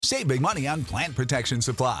Save big money on plant protection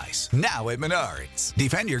supplies. Now at Menards.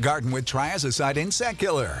 Defend your garden with Triazicide Insect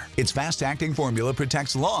Killer. Its fast-acting formula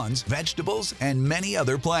protects lawns, vegetables, and many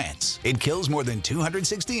other plants. It kills more than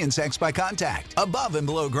 260 insects by contact, above and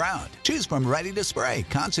below ground. Choose from ready to spray,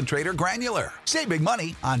 concentrate, or granular. Save big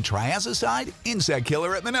money on Triazicide Insect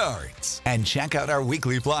Killer at Menards. And check out our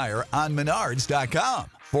weekly flyer on Menards.com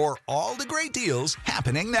for all the great deals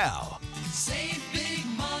happening now. Save big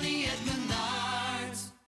money at Menards.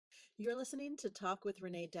 You're listening to Talk with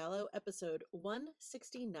Renee Dallow, episode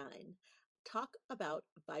 169. Talk about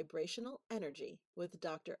vibrational energy with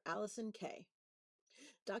Dr. Allison Kay.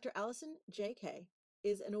 Dr. Allison J. Kay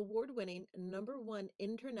is an award-winning #1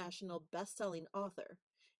 international best-selling author,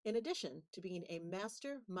 in addition to being a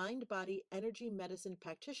master mind-body energy medicine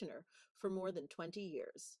practitioner for more than 20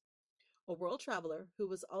 years. A world traveler who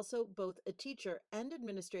was also both a teacher and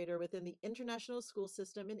administrator within the international school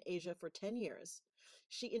system in Asia for 10 years,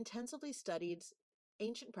 she intensively studied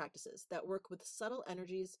ancient practices that work with subtle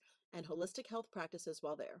energies and holistic health practices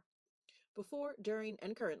while there. Before, during,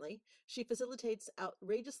 and currently, she facilitates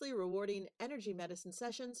outrageously rewarding energy medicine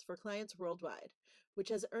sessions for clients worldwide, which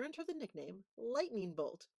has earned her the nickname Lightning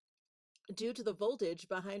Bolt, due to the voltage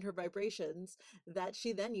behind her vibrations that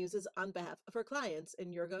she then uses on behalf of her clients.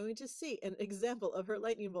 And you're going to see an example of her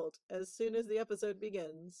lightning bolt as soon as the episode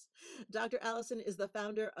begins. Dr. Allison is the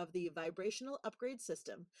founder of the Vibrational Upgrade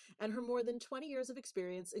System, and her more than 20 years of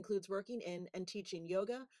experience includes working in and teaching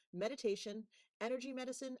yoga, meditation, energy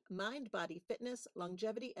medicine, mind-body fitness,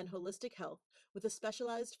 longevity, and holistic health with a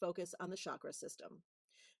specialized focus on the chakra system.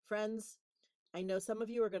 Friends, I know some of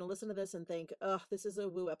you are going to listen to this and think, oh, this is a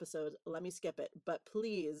woo episode. Let me skip it. But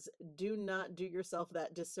please do not do yourself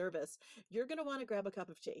that disservice. You're going to want to grab a cup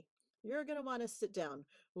of tea. You're going to want to sit down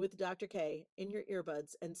with Dr. K in your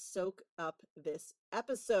earbuds and soak up this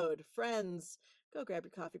episode. Friends, go grab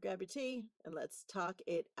your coffee, grab your tea, and let's talk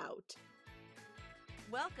it out.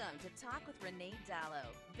 Welcome to Talk with Renee Dallow,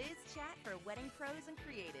 biz chat for wedding pros and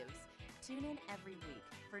creatives. Tune in every week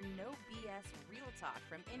for no BS real talk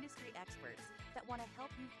from industry experts that want to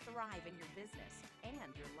help you thrive in your business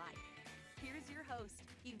and your life. Here's your host,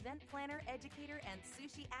 event planner, educator, and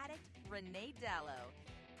sushi addict, Renee Dallow.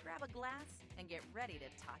 Grab a glass and get ready to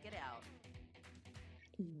talk it out.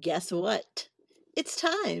 Guess what? It's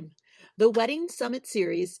time. The Wedding Summit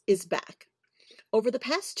Series is back. Over the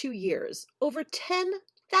past 2 years, over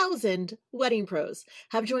 10,000 wedding pros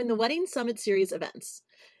have joined the Wedding Summit Series events.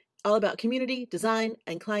 All about community, design,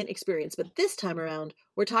 and client experience. But this time around,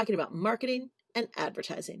 we're talking about marketing and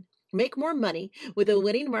advertising. Make more money with a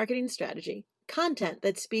winning marketing strategy, content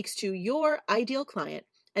that speaks to your ideal client,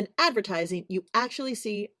 and advertising you actually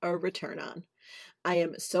see a return on. I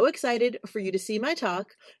am so excited for you to see my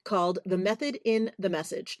talk called The Method in the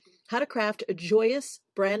Message, How to Craft a Joyous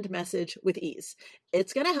Brand Message with Ease.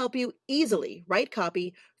 It's going to help you easily write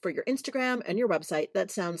copy for your Instagram and your website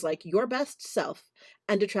that sounds like your best self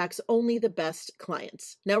and attracts only the best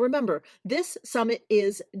clients. Now remember, this summit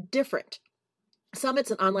is different.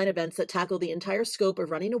 Summits and online events that tackle the entire scope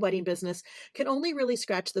of running a wedding business can only really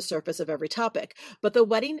scratch the surface of every topic. But the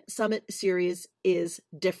Wedding Summit series is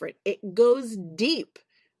different. It goes deep.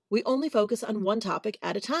 We only focus on one topic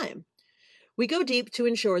at a time. We go deep to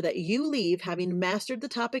ensure that you leave having mastered the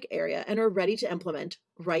topic area and are ready to implement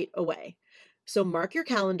right away. So mark your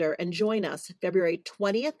calendar and join us February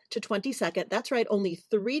 20th to 22nd. That's right, only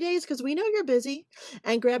 3 days because we know you're busy.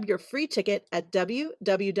 And grab your free ticket at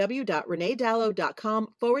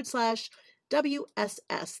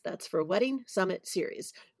www.reneedallow.com/WSS. That's for Wedding Summit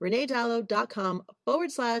Series.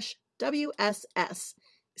 reneedallow.com/WSS.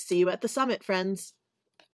 See you at the summit, friends.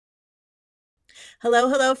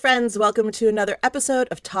 Hello, friends. Welcome to another episode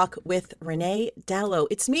of Talk with Renee Dallow.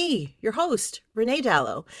 It's me, your host, Renee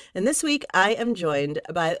Dallow. And this week I am joined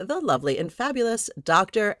by the lovely and fabulous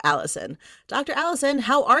Dr. Allison. Dr. Allison,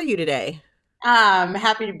 how are you today? I'm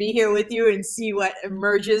happy to be here with you and see what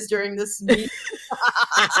emerges during this meeting.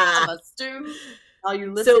 Let's do. All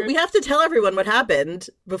you listeners. So we have to tell everyone what happened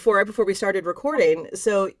before we started recording.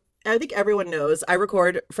 So I think everyone knows I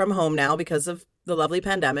record from home now because of the lovely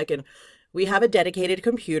pandemic, and we have a dedicated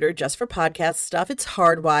computer just for podcast stuff. It's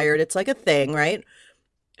hardwired. It's like a thing, right?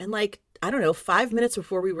 And 5 minutes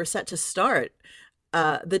before we were set to start,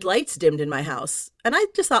 the lights dimmed in my house. And I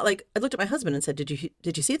just thought, I looked at my husband and said, did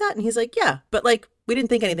you see that? And he's like, yeah. But we didn't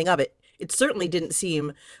think anything of it. It certainly didn't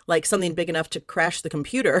seem like something big enough to crash the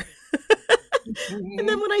computer. And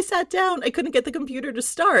then when I sat down, I couldn't get the computer to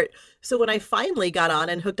start. So when I finally got on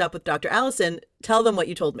and hooked up with Dr. Allison, tell them what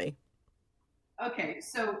you told me. Okay,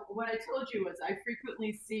 so what I told you was I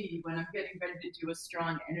frequently see when I'm getting ready to do a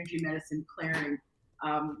strong energy medicine clearing,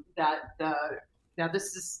 Now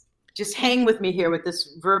this is just hang with me here with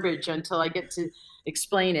this verbiage until I get to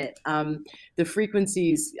explain it. The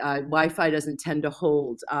frequencies Wi-Fi doesn't tend to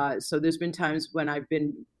hold. So there's been times when I've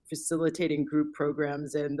been facilitating group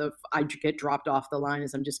programs and I get dropped off the line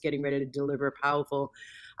as I'm just getting ready to deliver a powerful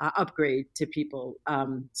upgrade to people.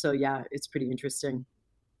 So yeah, it's pretty interesting.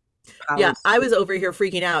 Yeah, I was over here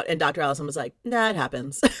freaking out, and Dr. Allison was like, "Nah, it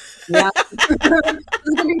happens." Yeah, it's going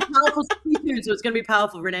to be powerful speakers. So it's going to be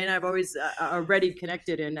powerful. Renee and I have always already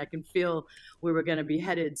connected, and I can feel where we're going to be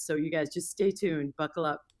headed. So you guys just stay tuned, buckle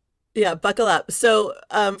up. Yeah, buckle up. So,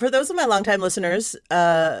 for those of my longtime listeners,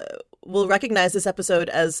 will recognize this episode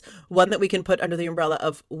as one that we can put under the umbrella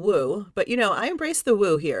of woo. But I embrace the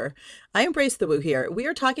woo here. We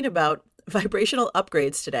are talking about vibrational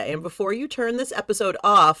upgrades today. And before you turn this episode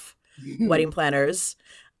off, wedding planners,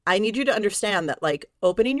 I need you to understand that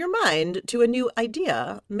opening your mind to a new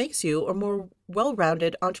idea makes you a more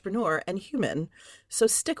well-rounded entrepreneur and human. So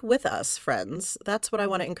stick with us, friends. That's what I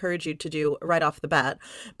want to encourage you to do right off the bat.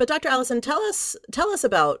 But Dr. Allison, tell us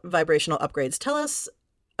about vibrational upgrades. Tell us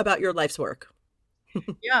about your life's work.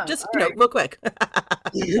 Yeah. Just, real quick.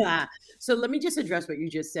 Yeah. So let me just address what you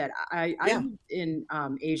just said. I lived in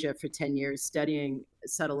Asia for 10 years studying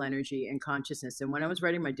subtle energy and consciousness. And when I was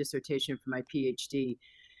writing my dissertation for my PhD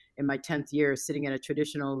in my 10th year, sitting at a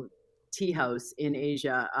traditional tea house in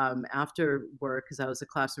Asia after work, because I was a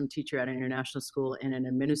classroom teacher at an international school and an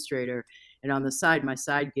administrator. And on the side, my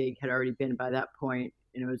side gig had already been by that point,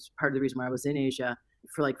 and it was part of the reason why I was in Asia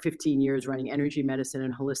for 15 years, running energy medicine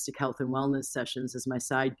and holistic health and wellness sessions as my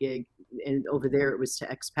side gig. And over there, it was to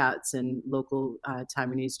expats and local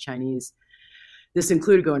Taiwanese, Chinese. This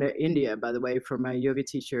included going to India, by the way, for my yoga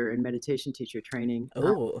teacher and meditation teacher training.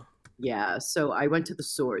 Oh. Yeah. So I went to the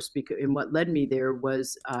source and what led me there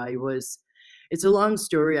was it's a long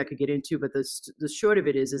story I could get into, but the short of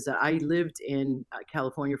it is that I lived in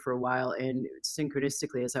California for a while, and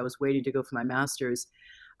synchronistically, as I was waiting to go for my master's,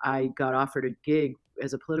 I got offered a gig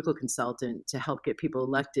as a political consultant to help get people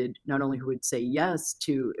elected, not only who would say yes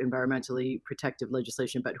to environmentally protective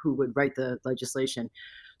legislation, but who would write the legislation.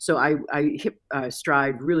 So I hit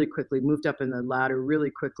stride really quickly, moved up in the ladder really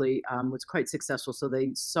quickly, was quite successful. So they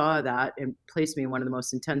saw that and placed me in one of the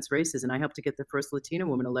most intense races. And I helped to get the first Latina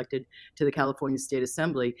woman elected to the California State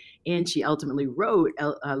Assembly. And she ultimately wrote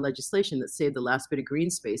legislation that saved the last bit of green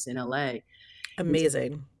space in LA.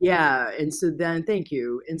 Amazing. Yeah. And so then, thank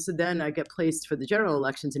you. And so then I get placed for the general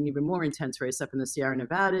elections, an even more intense race up in the Sierra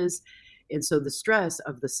Nevadas. And so the stress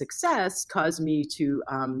of the success caused me to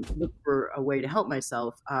look for a way to help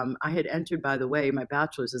myself. I had entered, by the way, my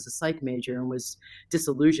bachelor's as a psych major and was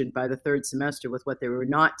disillusioned by the third semester with what they were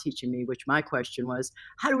not teaching me, which my question was,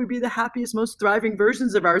 how do we be the happiest, most thriving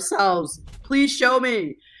versions of ourselves? Please show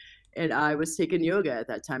me. And I was taking yoga at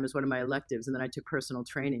that time as one of my electives. And then I took personal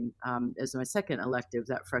training as my second elective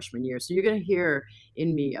that freshman year. So you're going to hear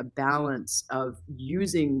in me a balance of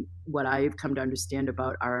using what I've come to understand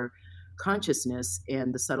about our consciousness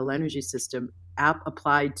and the subtle energy system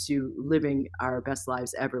applied to living our best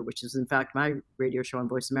lives ever, which is in fact my radio show on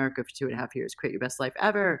Voice America for 2.5 years, Create Your Best Life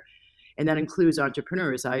Ever. And that includes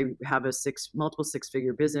entrepreneurs. I have a multiple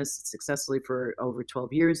six-figure business successfully for over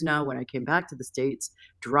 12 years now. When I came back to the States,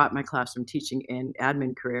 dropped my classroom teaching and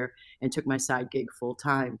admin career and took my side gig full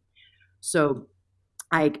time. So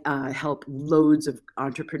I help loads of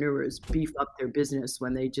entrepreneurs beef up their business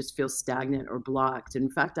when they just feel stagnant or blocked.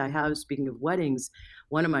 In fact, I have, speaking of weddings,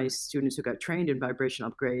 one of my students who got trained in vibration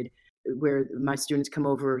upgrade, where my students come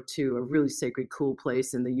over to a really sacred, cool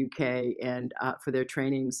place in the UK and for their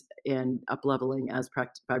trainings and up-leveling as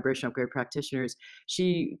vibration upgrade practitioners.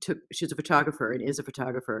 She's a photographer and is a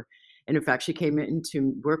photographer. And in fact, she came in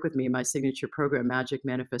to work with me in my signature program, Magic,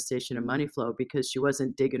 Manifestation, and Money Flow, because she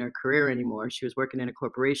wasn't digging her career anymore. She was working in a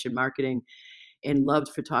corporation, marketing, and loved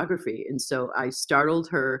photography. And so I startled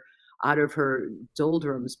her out of her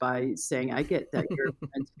doldrums by saying, I get that you're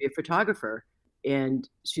meant to be a photographer. And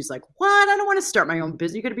she's like, what? I don't want to start my own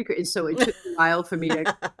business. You got to be great. And so it took a while for me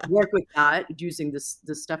to work with that using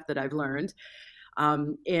the stuff that I've learned.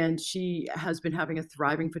 And she has been having a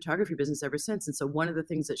thriving photography business ever since. And so one of the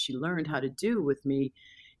things that she learned how to do with me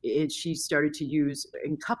is she started to use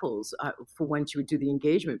in couples for when she would do the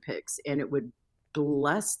engagement pics, and it would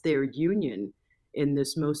bless their union in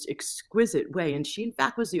this most exquisite way. And she, in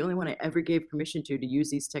fact, was the only one I ever gave permission to use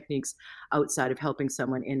these techniques outside of helping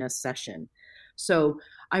someone in a session. So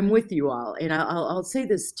I'm with you all. And I'll say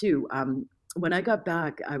this too. When I got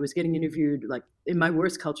back, I was getting interviewed, in my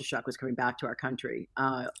worst culture shock was coming back to our country.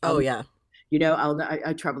 Oh, yeah.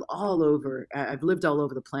 I traveled all over. I've lived all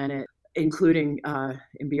over the planet. including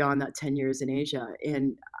and beyond that 10 years in Asia.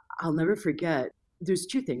 And I'll never forget, there's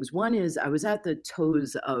two things. One is I was at the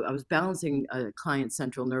toes of, I was balancing a client's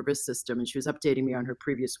central nervous system, and she was updating me on her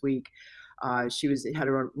previous week. She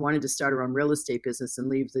wanted to start her own real estate business and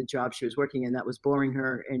leave the job she was working in that was boring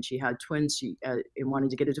her, and she had twins. She and wanted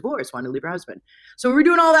to get a divorce, wanted to leave her husband. So we were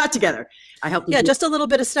doing all that together. I helped. Yeah, just a little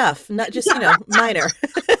bit of stuff, not just minor.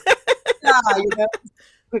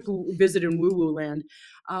 Quick visit in woo-woo land.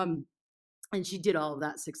 And she did all of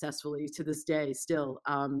that successfully to this day still.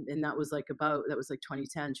 And that was like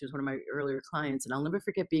 2010. She was one of my earlier clients. And I'll never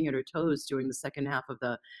forget being at her toes during the second half of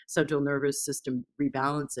the central nervous system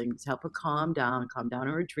rebalancing to help her calm down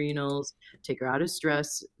her adrenals, take her out of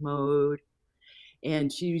stress mode.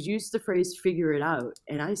 And she used the phrase, figure it out.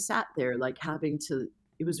 And I sat there like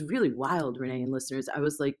it was really wild, Renee and listeners. I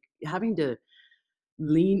was like having to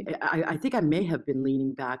I think I may have been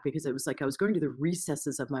leaning back because it was like I was going to the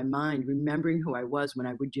recesses of my mind, remembering who I was when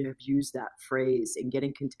I would have used that phrase and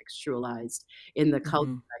getting contextualized in the culture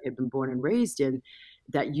I had been born and raised in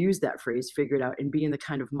that used that phrase, figure it out, and be in the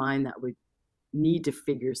kind of mind that would need to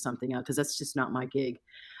figure something out, because that's just not my gig,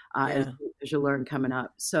 as you'll learn coming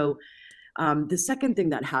up. So the second thing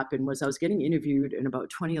that happened was I was getting interviewed in about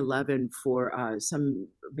 2011 for some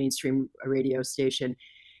mainstream radio station.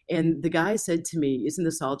 And the guy said to me, isn't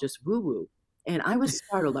this all just woo-woo? And I was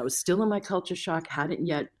startled. I was still in my culture shock, hadn't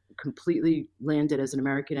yet completely landed as an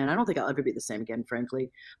American. And I don't think I'll ever be the same again,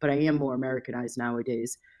 frankly. But I am more Americanized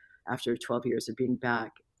nowadays after 12 years of being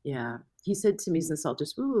back. Yeah. He said to me, isn't this all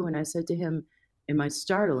just woo-woo? And I said to him, am I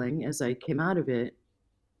startling as I came out of it?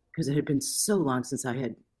 Because it had been so long since I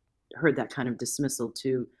had heard that kind of dismissal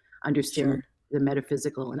to understand the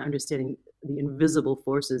metaphysical and understanding the invisible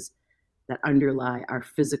forces that underlie our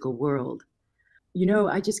physical world.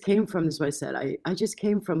 I just came from, this is what I said, I just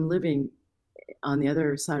came from living on the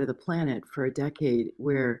other side of the planet for a decade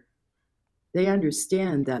where they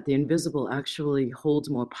understand that the invisible actually holds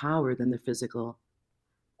more power than the physical.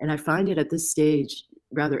 And I find it at this stage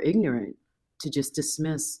rather ignorant to just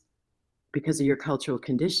dismiss, because of your cultural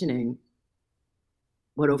conditioning,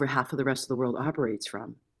 what over half of the rest of the world operates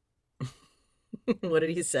from. What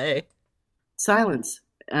did he say? Silence.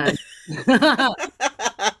 There's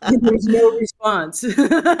no response.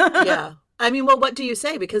 Yeah. I mean, well, what do you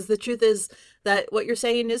say? Because the truth is that what you're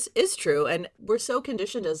saying is true. And we're so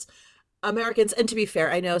conditioned as Americans. And to be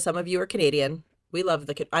fair, I know some of you are Canadian.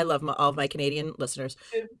 I love all of my Canadian listeners,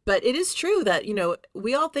 but it is true that,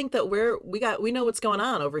 we all think that we know what's going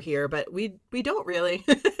on over here, but we don't really,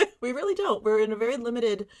 we really don't. We're in a very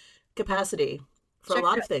limited capacity for a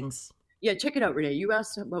lot of things. Yeah, check it out, Renee. You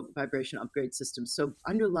asked about vibration upgrade systems. So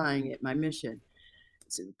underlying it, my mission,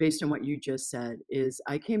 based on what you just said, is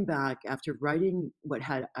I came back after writing what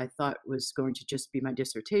I thought was going to just be my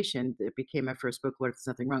dissertation. It became my first book, What If There's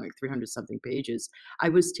Nothing Wrong, like 300 something pages. I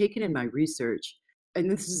was taken in my research. And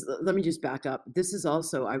let me just back up. This is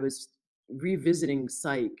also, I was revisiting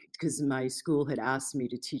psych because my school had asked me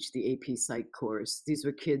to teach the AP psych course. These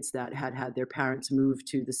were kids that had their parents move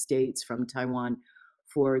to the States from Taiwan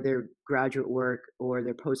for their graduate work or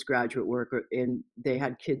their postgraduate work, and they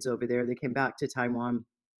had kids over there. They came back to Taiwan,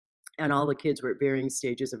 and all the kids were at varying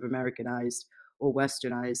stages of Americanized or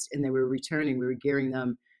Westernized, and they were returning. We were gearing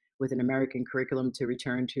them with an American curriculum to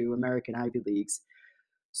return to American Ivy Leagues.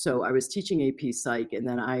 So I was teaching AP Psych, and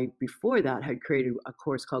then before that, had created a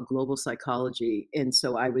course called Global Psychology. And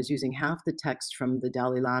so I was using half the text from the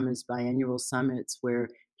Dalai Lama's biannual summits, where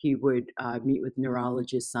he would meet with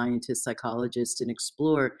neurologists, scientists, psychologists, and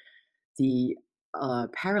explore the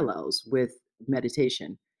parallels with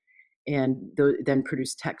meditation, and then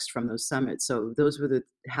produce text from those summits. So those were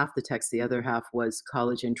half the text. The other half was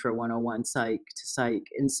College Intro 101 Psych to Psych.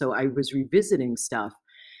 And so I was revisiting stuff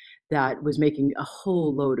that was making a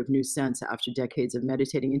whole load of new sense after decades of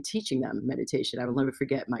meditating and teaching them meditation. I will never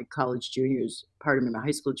forget my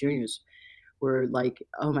high school juniors were like,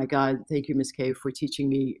 oh my God, thank you, Ms. K, for teaching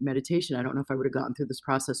me meditation. I don't know if I would have gotten through this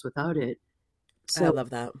process without it. So I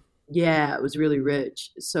love that. Yeah, it was really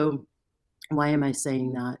rich. So why am I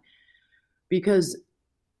saying that? Because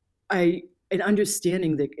in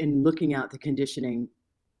understanding and looking at the conditioning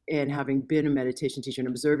and having been a meditation teacher and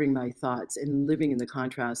observing my thoughts and living in the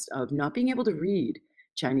contrast of not being able to read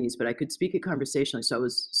Chinese, but I could speak it conversationally. So I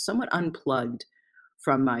was somewhat unplugged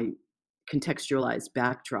from my contextualized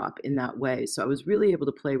backdrop in that way. So I was really able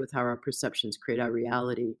to play with how our perceptions create our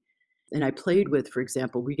reality. And I played with, for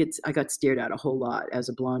example, I got stared at a whole lot as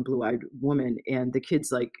a blonde, blue-eyed woman, and the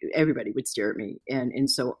kids, like everybody would stare at me. And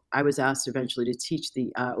so I was asked eventually to teach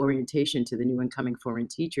the orientation to the new incoming foreign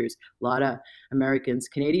teachers, a lot of Americans,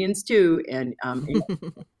 Canadians too. And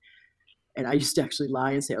And I used to actually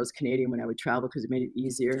lie and say I was Canadian when I would travel because it made it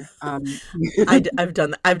easier. I've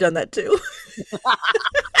done that too.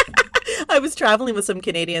 I was traveling with some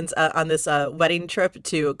Canadians on this wedding trip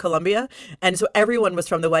to Colombia. And so everyone was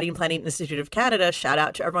from the Wedding Planning Institute of Canada. Shout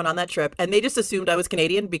out to everyone on that trip. And they just assumed I was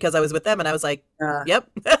Canadian because I was with them. And I was like, yep.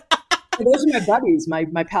 Those are my buddies.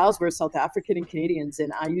 My pals were South African and Canadians.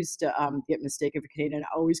 And I used to get mistaken for Canadian.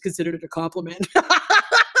 I always considered it a compliment.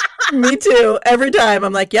 Me too. Every time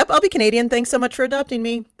I'm like, yep, I'll be Canadian. Thanks so much for adopting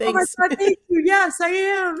me. Thanks. Oh my God, thank you. Yes, I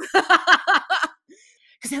am.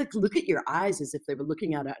 Because they like look at your eyes as if they were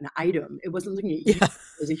looking at an item. It wasn't looking at you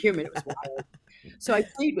as a human. It was wild. So I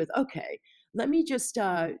played with, okay, let me just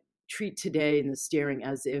treat today and the staring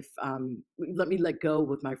as if, let me let go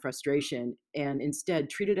with my frustration and instead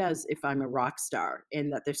treat it as if I'm a rock star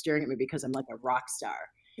and that they're staring at me because I'm like a rock star.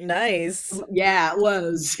 Nice. Yeah, it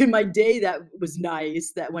was. In my day, that was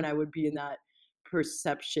nice, that when I would be in that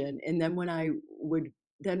perception. And then when I would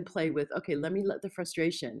then play with, okay, let me let the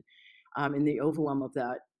frustration and the overwhelm of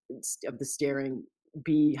that, of the staring,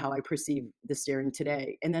 be how I perceive the staring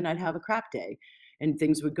today. And then I'd have a crap day and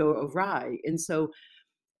things would go awry. And so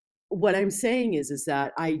what I'm saying is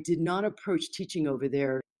that I did not approach teaching over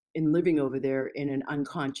there and living over there in an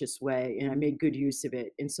unconscious way. And I made good use of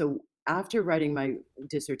it. And so after writing my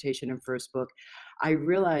dissertation and first book, I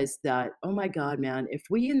realized that, oh my God, man, if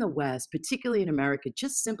we in the West, particularly in America,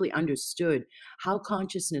 just simply understood how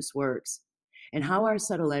consciousness works and how our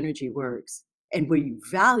subtle energy works, and we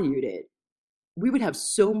valued it, we would have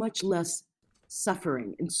so much less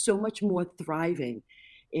suffering and so much more thriving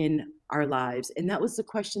in our lives. And that was the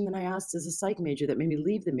question that I asked as a psych major that made me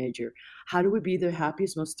leave the major. How do we be the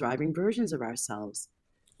happiest, most thriving versions of ourselves?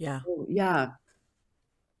 Yeah. So, yeah.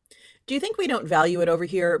 Do you think we don't value it over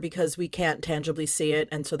here because we can't tangibly see it,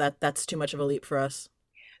 and so that's too much of a leap for us?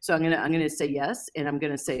 So I'm gonna say yes, and I'm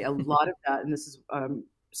gonna say a lot of that, and this is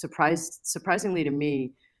surprisingly to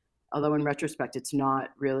me, although in retrospect it's not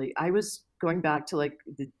really. I was going back to like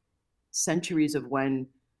the centuries of when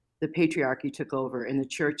the patriarchy took over and the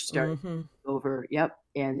church started over. Yep,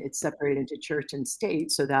 and it separated into church and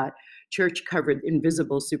state, so that church covered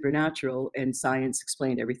invisible, supernatural, and science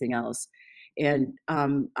explained everything else. And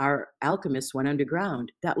our alchemists went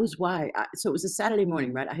underground. That was why. So it was a Saturday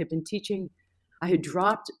morning, right? I had been teaching. I had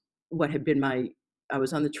dropped what had been I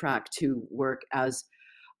was on the track to work as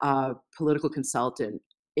a political consultant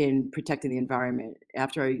in protecting the environment.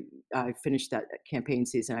 After I finished that campaign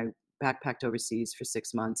season, I backpacked overseas for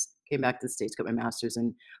 6 months, came back to the States, got my master's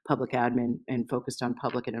in public admin and focused on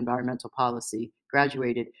public and environmental policy,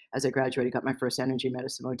 graduated. As I graduated, got my first energy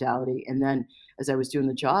medicine modality. And then as I was doing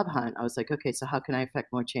the job hunt, I was like, okay, so how can I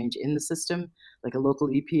affect more change in the system, like a local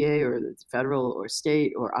EPA or the federal or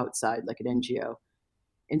state, or outside, like an NGO?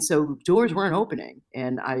 And so doors weren't opening.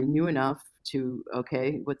 And I knew enough to,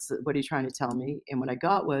 okay, what are you trying to tell me? And what I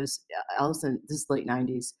got was, Allison, this is late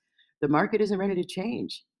 90s, the market isn't ready to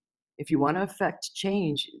change. If you want to affect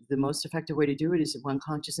change, the most effective way to do it is one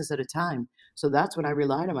consciousness at a time. So that's when I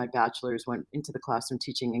relied on my bachelor's, went into the classroom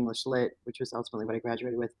teaching English Lit, which was ultimately what I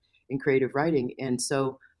graduated with, in creative writing. And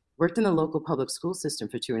so worked in the local public school system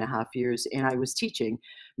for 2.5 years. And I was teaching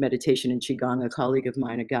meditation and Qigong. A colleague of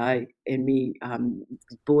mine, a guy, and me,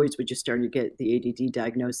 boys were just starting to get the ADD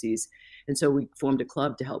diagnoses. And so we formed a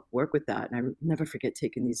club to help work with that. And I never forget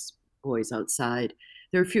taking these boys outside.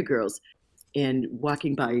 There are a few girls, and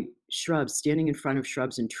walking by shrubs, standing in front of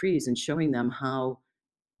shrubs and trees and showing them how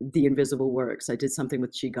the invisible works. I did something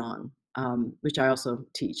with Qigong, which I also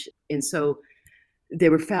teach. And so they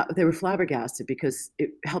were flabbergasted because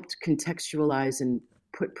it helped contextualize and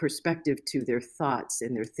put perspective to their thoughts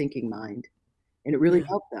and their thinking mind. And it really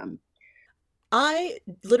helped them. I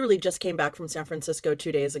literally just came back from San Francisco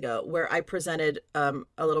 2 days ago, where I presented a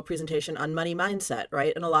little presentation on money mindset,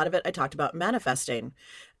 right? And a lot of it I talked about manifesting.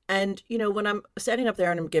 And, you know, when I'm standing up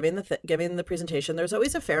there and I'm giving the presentation, there's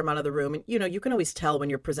always a fair amount of the room. And, you know, you can always tell when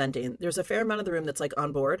you're presenting. There's a fair amount of the room that's like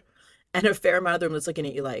on board, and a fair amount of the room that's looking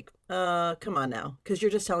at you like, come on now, because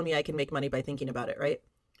you're just telling me I can make money by thinking about it, right?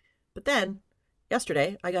 But then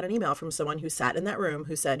yesterday, I got an email from someone who sat in that room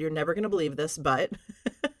who said, you're never going to believe this, but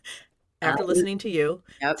after listening to you,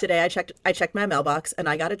 today I checked my mailbox and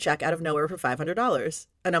I got a check out of nowhere for $500.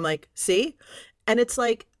 And I'm like, see? And it's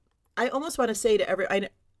like, I almost want to say to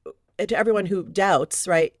everyone who doubts,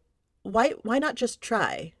 right? Why not just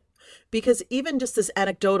try? Because even just this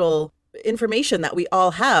anecdotal information that we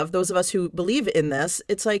all have, those of us who believe in this,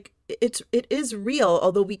 it's like, it is real,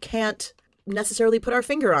 although we can't necessarily put our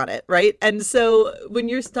finger on it, right? And so when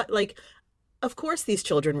you're like, of course these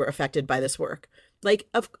children were affected by this work. Like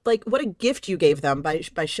what a gift you gave them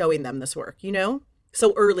by showing them this work, you know?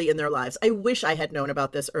 so early in their lives. I wish I had known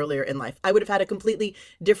about this earlier in life. I would have had a completely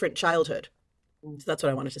different childhood. So that's what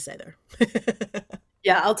I wanted to say there.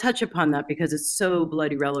 Yeah, I'll touch upon that because it's so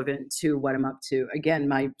bloody relevant to what I'm up to. Again,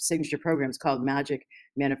 my signature program is called Magic,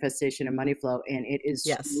 Manifestation, and Money Flow, and it is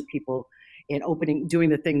Yes. showing people and doing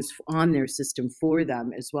the things on their system for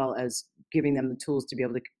them, as well as giving them the tools to be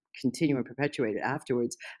able to continue and perpetuate it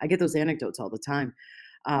afterwards. I get those anecdotes all the time.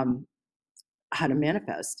 How to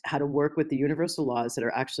manifest, how to work with the universal laws that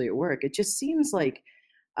are actually at work. It just seems like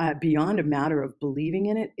beyond a matter of believing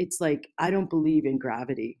in it. It's like, I don't believe in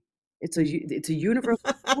gravity. It's a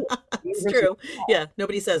universal force, It's universal, true. Yeah,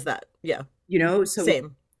 nobody says that. Yeah, so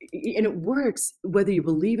same. and it works whether you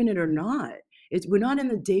believe in it or not. We're not in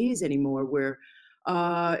the days anymore where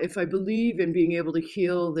if I believe in being able to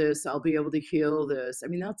heal this, I'll be able to heal this. I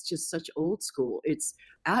mean, that's just such old school. It's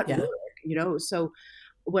at Yeah. work. So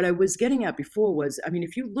what I was getting at before was, I mean,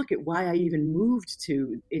 if you look at why I even moved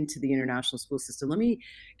into the international school system, let me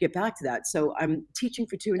get back to that. So I'm teaching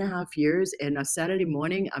for 2.5 years, and a Saturday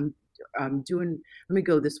morning, let me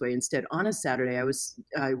go this way instead. On a Saturday, I was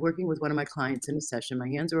working with one of my clients in a session. My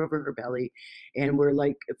hands are over her belly, and we're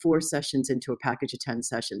like 4 sessions into a package of 10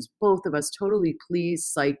 sessions. Both of us totally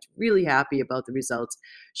pleased, psyched, really happy about the results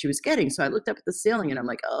she was getting. So I looked up at the ceiling and I'm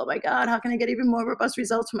like, oh my God, how can I get even more robust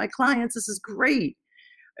results for my clients? This is great.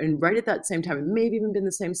 And right at that same time, it may have even been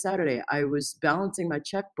the same Saturday, I was balancing my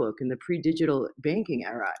checkbook in the pre-digital banking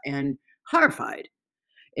era and horrified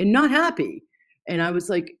and not happy. And I was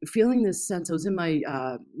like feeling this sense. I was in my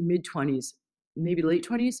mid-20s, maybe late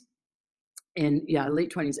 20s. And yeah,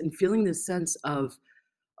 late 20s, and feeling this sense of,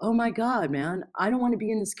 oh my God, man, I don't want to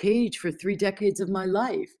be in this cage for 3 decades of my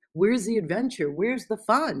life. Where's the adventure? Where's the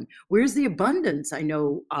fun? Where's the abundance I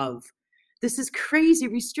know of? This is crazy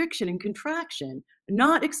restriction and contraction,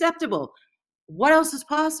 not acceptable. What else is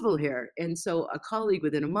possible here? And so a colleague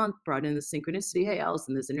within a month brought in the synchronicity. Hey,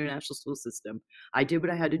 Allison, there's an international school system. I did what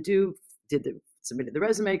I had to do, submitted the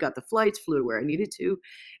resume, got the flights, flew to where I needed to.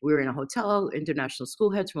 We were in a hotel, international school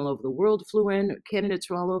heads from all over the world flew in, candidates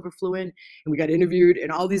from all over flew in, and we got interviewed in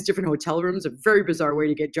all these different hotel rooms, a very bizarre way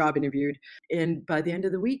to get job interviewed. And by the end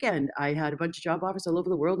of the weekend, I had a bunch of job offers all over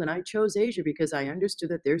the world, and I chose Asia because I understood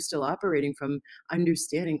that they're still operating from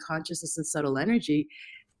understanding consciousness and subtle energy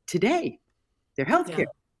today. Their healthcare,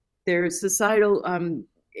 their societal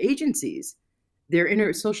agencies,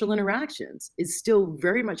 their social interactions is still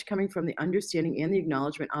very much coming from the understanding and the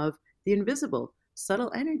acknowledgement of the invisible,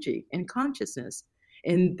 subtle energy and consciousness.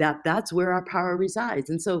 And that's where our power resides.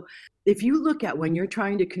 And so if you look at when you're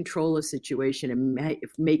trying to control a situation and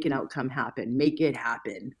make an outcome happen, make it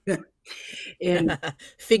happen. And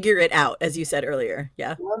figure it out, as you said earlier.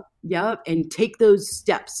 Yeah. Yeah. And take those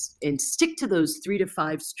steps and stick to those 3 to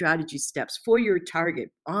 5 strategy steps for your target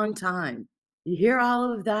on time. You hear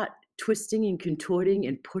all of that twisting and contorting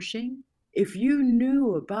and pushing? If you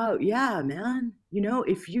knew about,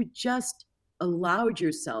 if you just allowed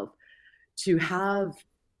yourself to have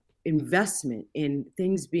investment in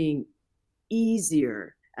things being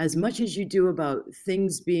easier as much as you do about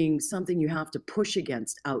things being something you have to push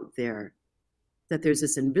against out there, that there's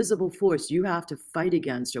this invisible force you have to fight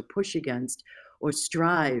against or push against or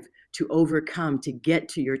strive to overcome to get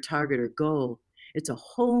to your target or goal. It's a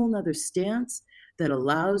whole nother stance that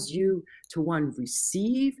allows you to, 1,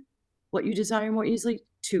 receive what you desire more easily,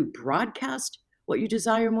 2, broadcast what you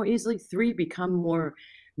desire more easily, 3, become more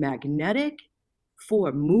magnetic,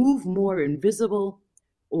 4, move more invisible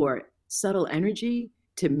or subtle energy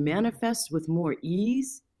to manifest with more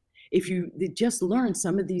ease. If you just learn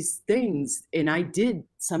some of these things, and I did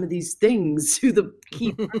some of these things to the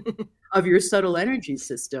key of your subtle energy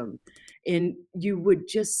system, and you would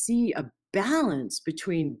just see a balance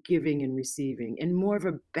between giving and receiving, and more of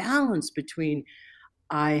a balance between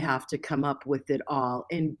I have to come up with it all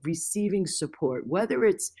and receiving support, whether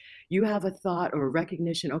it's you have a thought or a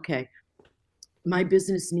recognition, okay, my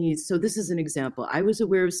business needs, so this is an example. I was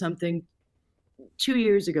aware of something 2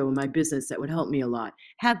 years ago in my business that would help me a lot.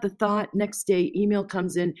 Had the thought, next day, email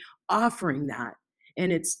comes in offering that,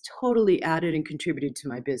 and it's totally added and contributed to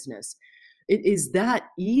my business. It is that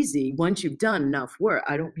easy once you've done enough work.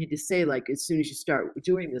 I don't need to say, like, as soon as you start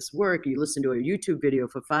doing this work, you listen to a YouTube video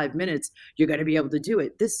for 5 minutes, you're going to be able to do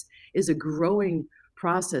it. This is a growing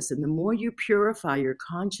process. And the more you purify your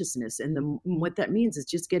consciousness, and what that means is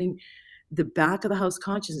just getting the back of the house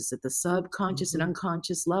consciousness at the subconscious and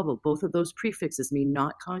unconscious level. Both of those prefixes mean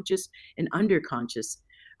not conscious and underconscious.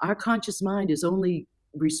 Our conscious mind is only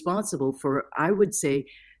responsible for, I would say,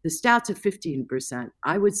 the stats are 15%.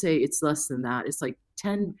 I would say it's less than that. It's like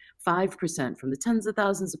 5% from the tens of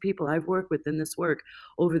thousands of people I've worked with in this work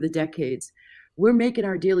over the decades. we're making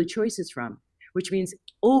our daily choices from, which means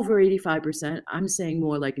over 85%, I'm saying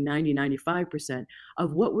more like 90, 95%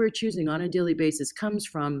 of what we're choosing on a daily basis comes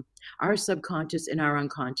from our subconscious and our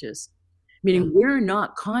unconscious, meaning we're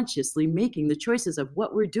not consciously making the choices of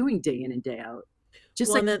what we're doing day in and day out.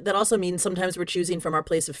 Just Well, and that also means sometimes we're choosing from our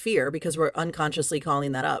place of fear because we're unconsciously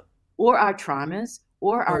calling that up. or our traumas,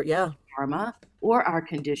 or our yeah. karma, or our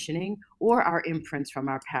conditioning, or our imprints from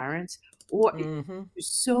our parents, or Mm-hmm. there's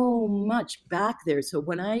so much back there. So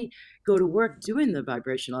when I go to work doing the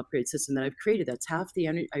vibrational upgrade system that I've created, that's half the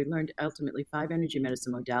energy. I learned ultimately 5 energy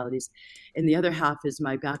medicine modalities, and the other half is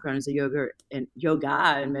my background as a yoga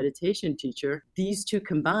and meditation teacher. These two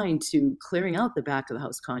combine to clearing out the back of the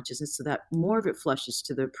house consciousness so that more of it flushes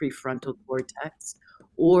to the prefrontal cortex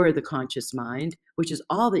or the conscious mind, which is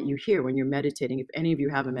all that you hear when you're meditating. If any of you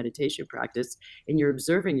have a meditation practice and you're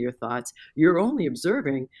observing your thoughts, you're only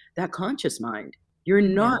observing that conscious mind. You're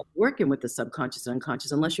not working with the subconscious and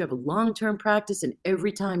unconscious unless you have a long-term practice, and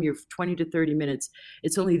every time you're 20 to 30 minutes,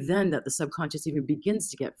 it's only then that the subconscious even begins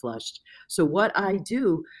to get flushed. So what I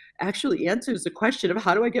do actually answers the question of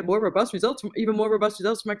how do I get more robust results, even more robust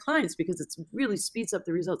results for my clients, because it really speeds up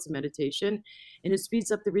the results of meditation, and it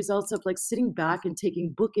speeds up the results of like sitting back and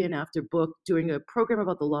taking book in after book, doing a program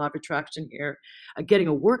about the law of attraction here, getting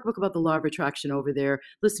a workbook about the law of attraction over there,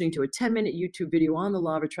 listening to a 10-minute YouTube video on the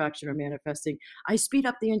law of attraction or manifesting. I speed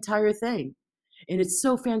up the entire thing. And it's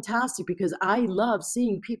so fantastic because I love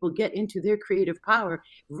seeing people get into their creative power,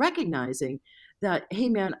 recognizing that, hey,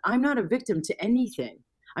 man, I'm not a victim to anything.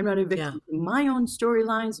 I'm not a victim to my own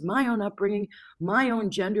storylines, my own upbringing, my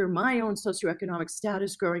own gender, my own socioeconomic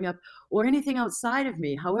status growing up, or anything outside of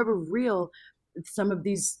me, however real some of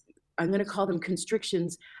these, I'm going to call them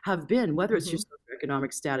constrictions, have been, whether it's your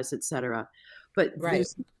socioeconomic status, et cetera. But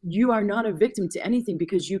you are not a victim to anything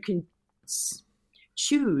because you can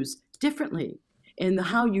choose differently. And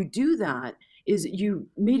how you do that is you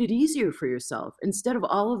made it easier for yourself. Instead of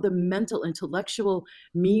all of the mental, intellectual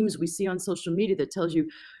memes we see on social media that tells you,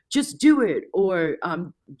 just do it, or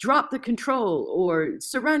drop the control, or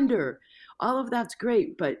surrender. All of that's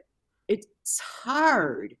great, but it's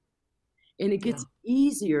hard. And it gets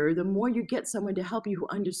easier the more you get someone to help you who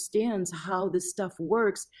understands how this stuff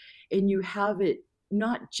works, and you have it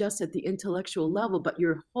not just at the intellectual level, but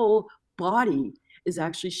your whole body is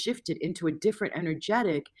actually shifted into a different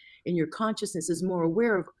energetic, and your consciousness is more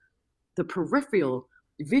aware of the peripheral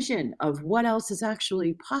vision of what else is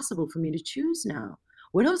actually possible for me to choose now.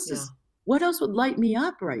 What else would light me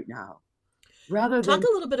up right now? Talk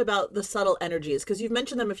a little bit about the subtle energies, because you've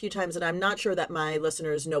mentioned them a few times and I'm not sure that my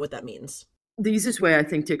listeners know what that means. The easiest way I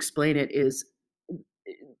think to explain it is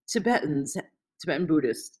Tibetan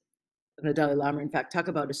Buddhists, and the Dalai Lama, in fact, talk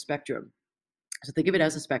about a spectrum. So think of it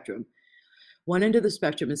as a spectrum. One end of the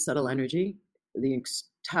spectrum is subtle energy. The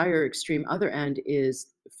entire extreme other end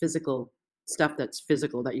is physical stuff that's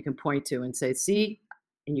physical that you can point to and say, see,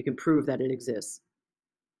 and you can prove that it exists.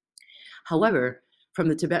 However, from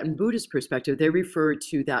the Tibetan Buddhist perspective, they refer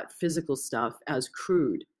to that physical stuff as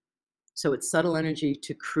crude. So it's subtle energy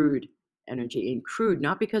to crude energy. And crude,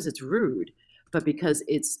 not because it's rude, but because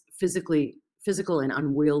it's physical and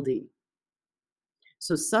unwieldy.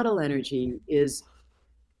 So subtle energy is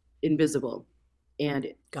invisible and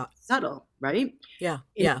subtle, right? Yeah.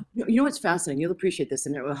 You know what's fascinating? You'll appreciate this,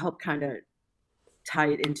 and it will help kind of tie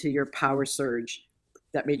it into your power surge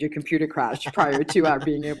that made your computer crash prior to our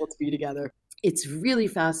being able to be together. It's really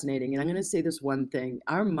fascinating. And I'm going to say this one thing.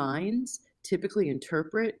 Our minds typically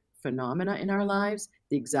interpret phenomena in our lives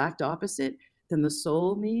the exact opposite than the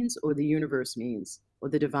soul means, or the universe means, or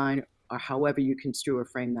the divine, or however you construe or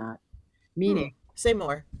frame that. Meaning, say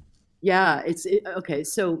more. Yeah, okay.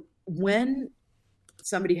 So when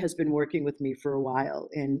somebody has been working with me for a while,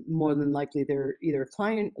 and more than likely they're either a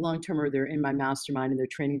client long-term or they're in my mastermind and they're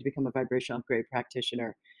training to become a vibrational upgrade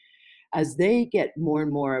practitioner, as they get more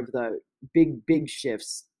and more of the big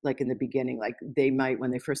shifts, like in the beginning, like they might, when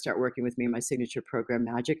they first start working with me in my signature program,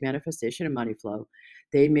 Magic, Manifestation, and Money Flow,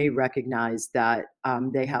 they may recognize that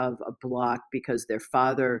they have a block because their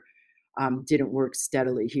father didn't work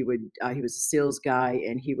steadily. He was a sales guy,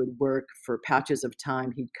 and he would work for patches of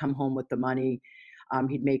time. He'd come home with the money.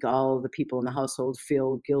 He'd make all the people in the household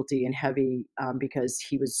feel guilty and heavy because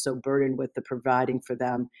he was so burdened with the providing for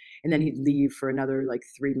them. And then he'd leave for another like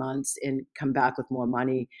 3 months and come back with more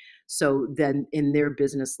money. So then in their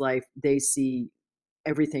business life, they see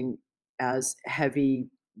everything as heavy.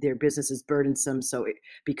 Their business is burdensome. So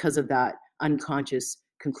because of that unconscious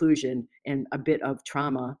conclusion and a bit of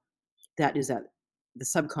trauma that is at the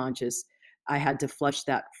subconscious, I had to flush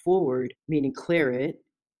that forward, meaning clear it,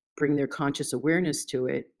 bring their conscious awareness to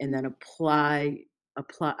it, and then apply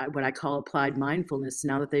what I call applied mindfulness.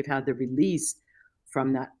 Now that they've had the release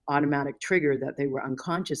from that automatic trigger that they were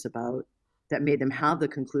unconscious about, that made them have the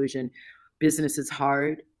conclusion, business is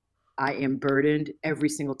hard, I am burdened, every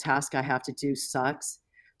single task I have to do sucks.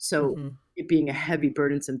 So it being a heavy,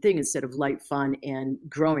 burdensome thing instead of light, fun, and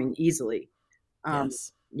growing easily.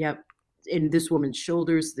 Yes. Yep. In this woman's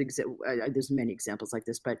shoulders, there's many examples like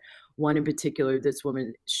this, but one in particular, this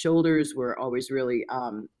woman's shoulders were always really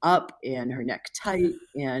up and her neck tight,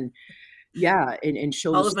 and and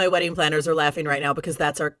shoulders. All of my wedding planners are laughing right now because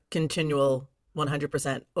that's our continual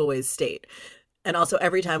 100% always state. And also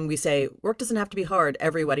every time we say work doesn't have to be hard,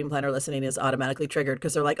 every wedding planner listening is automatically triggered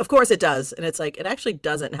because they're like, of course it does. And it's like, it actually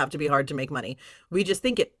doesn't have to be hard to make money. We just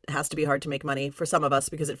think it has to be hard to make money for some of us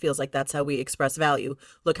because it feels like that's how we express value.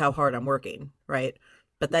 Look how hard I'm working, right?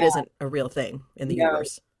 But that isn't a real thing in the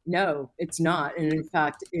universe. No, it's not. And in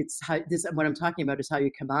fact, what I'm talking about is how you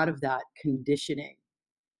come out of that conditioning.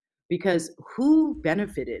 Because who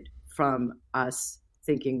benefited from us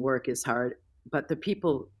thinking work is hard? But the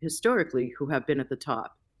people historically who have been at the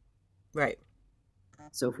top. Right.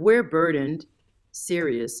 So if we're burdened,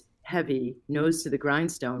 serious, heavy, nose to the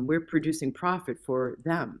grindstone, we're producing profit for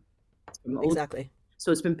them. Exactly.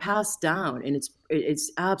 So it's been passed down, and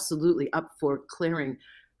it's absolutely up for clearing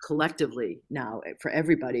collectively now for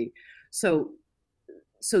everybody. So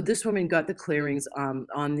this woman got the clearings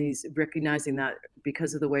on these, recognizing that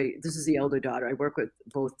because of the way, this is the elder daughter. I work with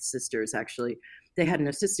both sisters, actually. They had an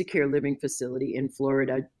assisted care living facility in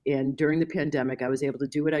Florida. And during the pandemic, I was able to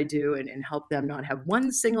do what I do and help them not have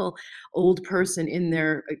one single old person in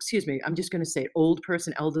there. Excuse me, I'm just going to say old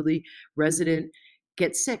person, elderly resident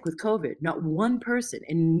get sick with COVID. Not one person.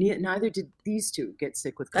 And neither did these two get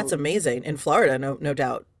sick with COVID. That's amazing. In Florida, no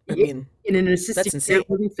doubt. I mean, in an assisted care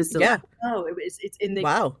living facility. Yeah. No,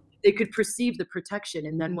 wow. They could perceive the protection.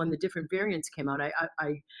 And then when the different variants came out,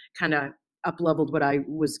 I kind of up-leveled what I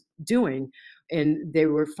was doing, and they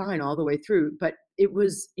were fine all the way through. But it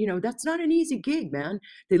was, that's not an easy gig, man.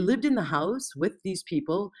 They lived in the house with these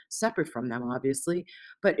people, separate from them, obviously.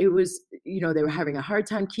 But it was, they were having a hard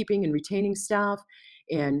time keeping and retaining staff.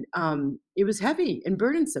 And it was heavy and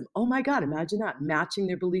burdensome. Oh my God, imagine that, matching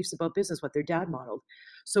their beliefs about business, what their dad modeled.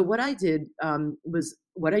 So what I did was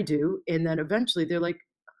what I do. And then eventually they're like,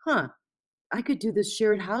 I could do this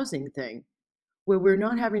shared housing thing where we're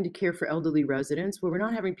not having to care for elderly residents, where we're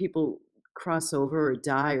not having people cross over or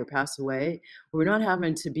die or pass away. We're not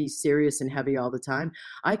having to be serious and heavy all the time.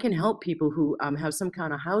 I can help people who have some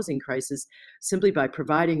kind of housing crisis simply by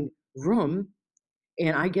providing room,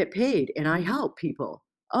 and I get paid and I help people.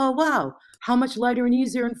 Oh, wow. How much lighter and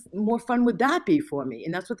easier and more fun would that be for me?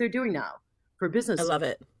 And that's what they're doing now for business. I love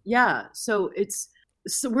it. Yeah. So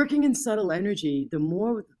working in subtle energy, the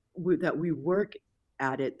more that we work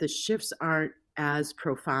at it, the shifts aren't as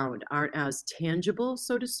profound, aren't as tangible,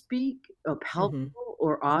 so to speak, or palpable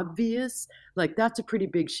or obvious. Like that's a pretty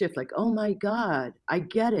big shift. Like, oh my God, I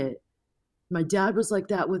get it. My dad was like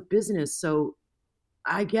that with business, so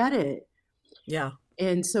I get it. Yeah.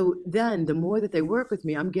 And so then the more that they work with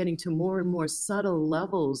me, I'm getting to more and more subtle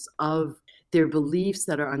levels of their beliefs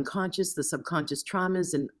that are unconscious, the subconscious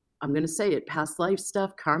traumas, and I'm going to say it, past life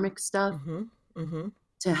stuff, karmic stuff,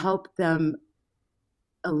 to help them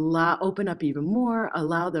open up even more,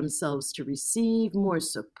 allow themselves to receive more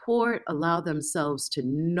support, allow themselves to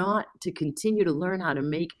continue to learn how to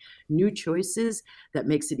make new choices that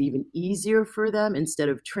makes it even easier for them, instead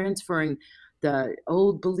of transferring the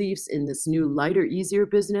old beliefs in this new, lighter, easier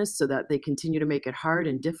business so that they continue to make it hard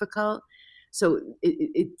and difficult. So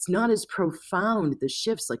it's not as profound, the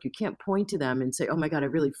shifts, like you can't point to them and say, oh my God, I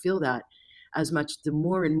really feel that as much. The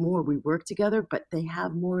more and more we work together, but they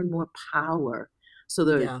have more and more power. So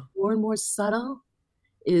the more and more subtle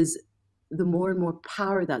is the more and more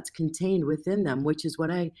power that's contained within them, which is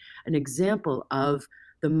an example of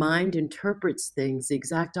the mind interprets things the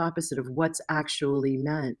exact opposite of what's actually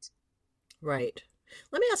meant. Right.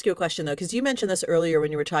 Let me ask you a question though, because you mentioned this earlier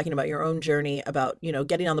when you were talking about your own journey about,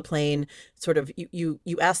 getting on the plane, sort of, you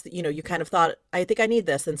asked, you kind of thought, I think I need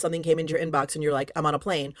this. And something came into your inbox and you're like, I'm on a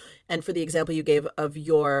plane. And for the example you gave of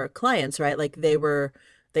your clients, right? Like they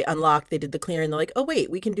unlocked, they did the clearing, they're like, oh wait,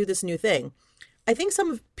 we can do this new thing. I think some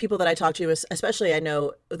of people that I talk to, especially I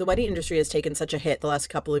know the wedding industry has taken such a hit the last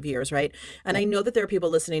couple of years, right? And I know that there are people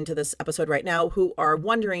listening to this episode right now who are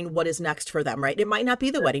wondering what is next for them, right? It might not be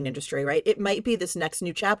the wedding industry, right? It might be this next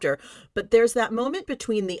new chapter, but there's that moment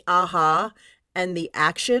between the aha and the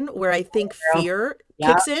action where I think fear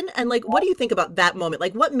kicks in. And like, what do you think about that moment?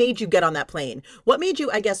 Like, what made you get on that plane? What made you,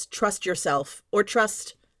 I guess, trust yourself or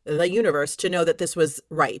trust the universe to know that this was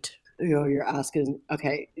right? You're asking.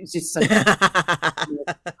 Okay, it's just such.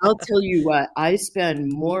 I'll tell you what. I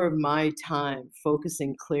spend more of my time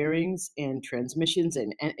focusing clearings and transmissions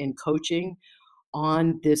and coaching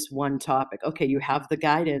on this one topic. Okay, you have the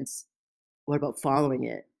guidance. What about following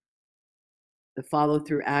it? The follow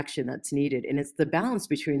through action that's needed. And it's the balance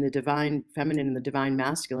between the divine feminine and the divine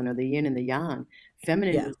masculine, or the yin and the yang.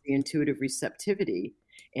 Feminine is the intuitive receptivity,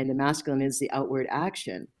 and the masculine is the outward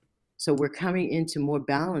action. So we're coming into more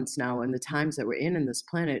balance now in the times that we're in this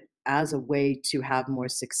planet as a way to have more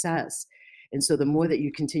success. And so the more that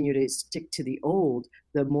you continue to stick to the old,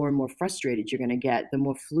 the more and more frustrated you're going to get. The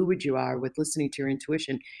more fluid you are with listening to your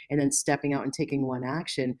intuition and then stepping out and taking one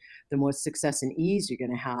action, the more success and ease you're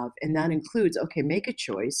going to have. And that includes, okay, make a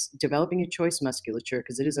choice, developing a choice musculature,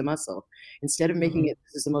 because it is a muscle. Instead of making it,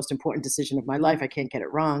 this is the most important decision of my life, I can't get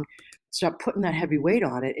it wrong, stop putting that heavy weight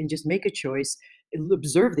on it and just make a choice.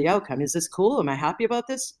 Observe the outcome. Is this cool? Am I happy about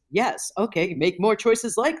this? Yes. Okay, make more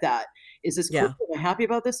choices like that. Is this cool? Am I happy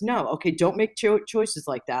about this? No. Okay, don't make choices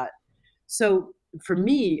like that. So for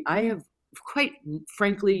me, I have, quite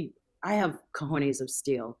frankly, I have cojones of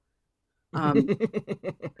steel. I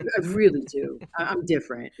really do. I'm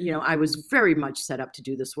different. I was very much set up to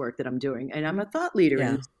do this work that I'm doing, and I'm a thought leader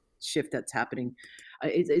in this shift that's happening.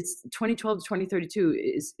 It's 2012 to 2032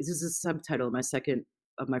 is a subtitle of my second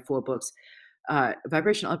of my 4 books.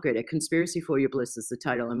 Vibrational Upgrade, A Conspiracy for Your Bliss is the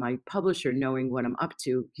title. And my publisher, knowing what I'm up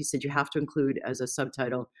to, he said, you have to include as a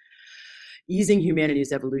subtitle, Easing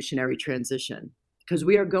Humanity's Evolutionary Transition. Because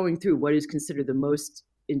we are going through what is considered the most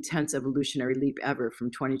intense evolutionary leap ever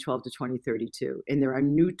from 2012 to 2032. And there are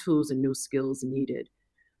new tools and new skills needed.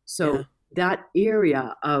 So that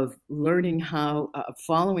area of learning how,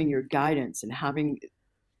 following your guidance and having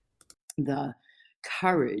the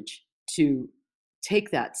courage to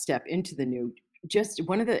take that step into the new, just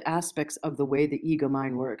one of the aspects of the way the ego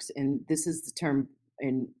mind works, and this is the term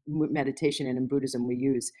in meditation and in Buddhism we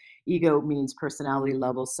use. Ego means personality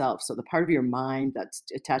level self. So the part of your mind that's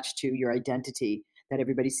attached to your identity that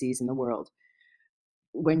everybody sees in the world.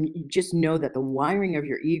 When you just know that the wiring of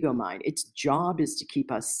your ego mind, its job is to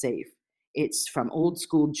keep us safe. It's from old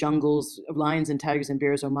school jungles, lions and tigers and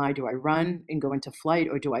bears. Oh my, do I run and go into flight,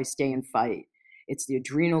 or do I stay and fight? It's the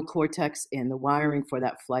adrenal cortex and the wiring for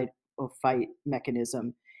that flight or fight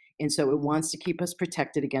mechanism. And so it wants to keep us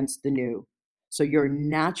protected against the new. So your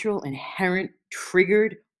natural, inherent,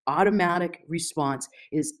 triggered, automatic response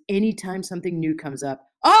is anytime something new comes up,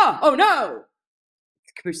 oh no,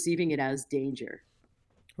 perceiving it as danger.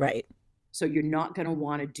 Right. So you're not going to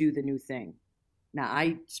want to do the new thing. Now,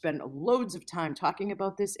 I spend loads of time talking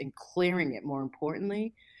about this and clearing it, more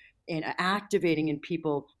importantly, and activating in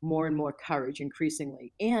people more and more courage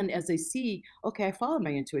increasingly. And as they see, okay, I followed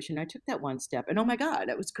my intuition, I took that one step, and oh my God,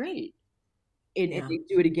 that was great. And they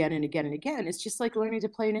do it again and again and again. It's just like learning to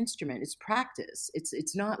play an instrument. It's practice.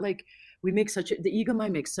 It's not like the ego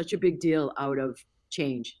mind makes such a big deal out of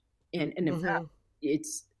change. And in fact,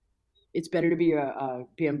 it's better to be a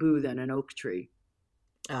bamboo than an oak tree.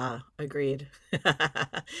 Agreed.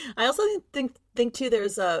 I also think too,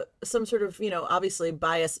 there's some sort of, obviously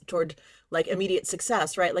bias toward like immediate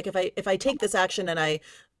success, right? Like if I take this action and I,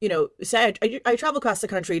 say I travel across the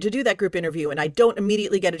country to do that group interview and I don't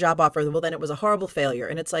immediately get a job offer, well, then it was a horrible failure.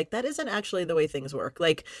 And it's like, that isn't actually the way things work.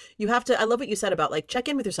 Like you have to, I love what you said about like, check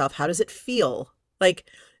in with yourself. How does it feel? Like,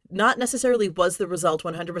 not necessarily was the result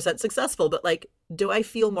 100% successful, but like, do I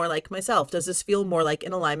feel more like myself? Does this feel more like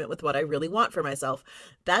in alignment with what I really want for myself?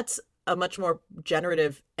 That's a much more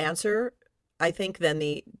generative answer, I think, than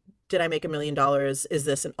did I make $1 million? Is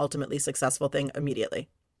this an ultimately successful thing immediately?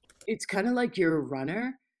 It's kind of like you're a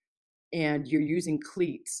runner and you're using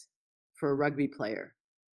cleats for a rugby player.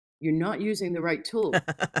 You're not using the right tool.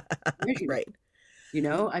 Right.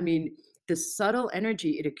 I mean, the subtle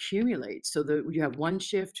energy, it accumulates. So that you have one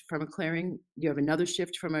shift from a clearing, you have another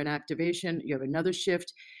shift from an activation, you have another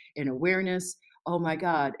shift in awareness. Oh my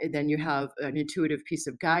God. And then you have an intuitive piece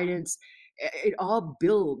of guidance. It all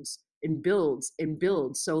builds and builds and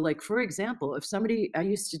builds. So like, for example, I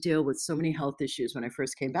used to deal with so many health issues when I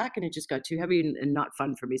first came back, and it just got too heavy and not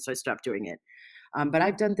fun for me. So I stopped doing it. But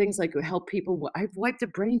I've done things like help people. I've wiped a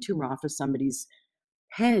brain tumor off of somebody's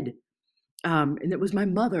head. And it was my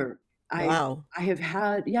mother. Wow. I have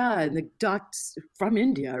had, and the docs from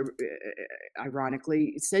India,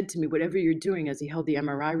 ironically, said to me, whatever you're doing, as he held the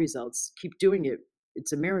MRI results, keep doing it.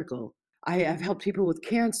 It's a miracle. I have helped people with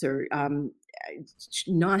cancer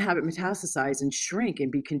not have it metastasize and shrink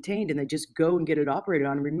and be contained, and they just go and get it operated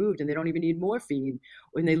on and removed, and they don't even need morphine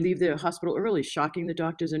when they leave the hospital early, shocking the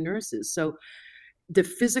doctors and nurses. So the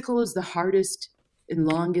physical is the hardest and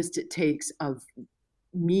longest it takes of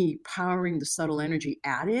me powering the subtle energy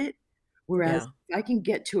at it. Whereas Yeah. if I can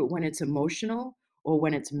get to it when it's emotional or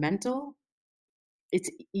when it's mental, it's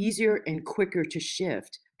easier and quicker to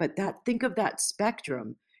shift. But think of that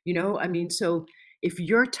spectrum, I mean, so if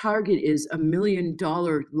your target is $1 million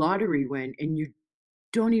lottery win and you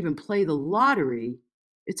don't even play the lottery,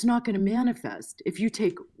 it's not going to manifest. If you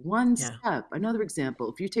take one Yeah. step, another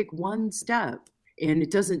example, if you take one step and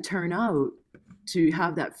it doesn't turn out to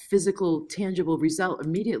have that physical, tangible result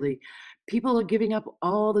immediately, people are giving up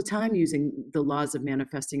all the time using the laws of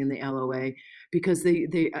manifesting in the LOA because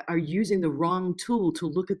they are using the wrong tool to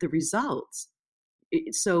look at the results.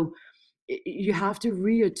 So you have to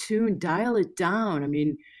reattune, dial it down. I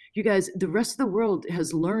mean, you guys, the rest of the world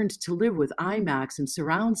has learned to live with IMAX and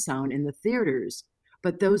surround sound in the theaters,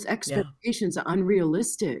 but those Yeah. expectations are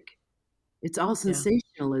unrealistic. It's all Yeah.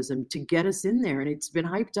 sensationalism to get us in there, and it's been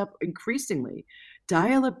hyped up increasingly.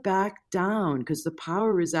 Dial it back down because the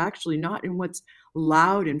power is actually not in what's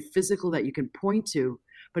loud and physical that you can point to,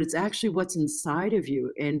 but it's actually what's inside of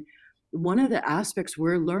you. And one of the aspects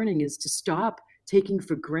we're learning is to stop taking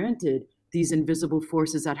for granted these invisible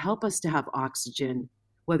forces that help us to have oxygen,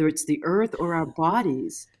 whether it's the earth or our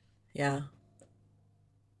bodies. Yeah.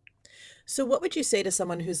 So what would you say to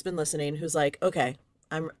someone who's been listening, who's like, okay,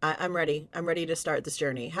 I'm ready. I'm ready to start this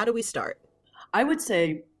journey. How do we start? I would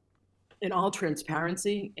say, in all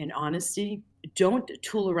transparency and honesty, don't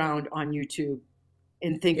tool around on YouTube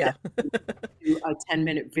and think Yeah. that do a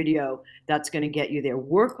 10-minute video that's going to get you there.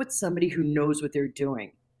 Work with somebody who knows what they're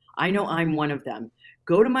doing. I know I'm one of them.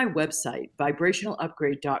 Go to my website,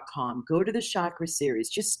 vibrationalupgrade.com. Go to the chakra series.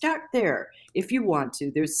 Just start there if you want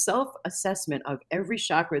to. There's self-assessment of every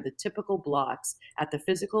chakra, the typical blocks at the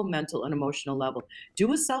physical, mental, and emotional level.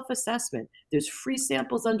 Do a self-assessment. There's free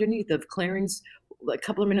samples underneath of clearings, a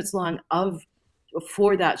couple of minutes long,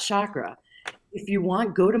 for that chakra. If you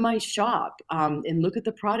want, go to my shop and look at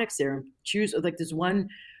the products there and choose. Like there's one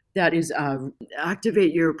that is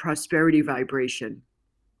activate your prosperity vibration.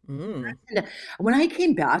 Mm. And when I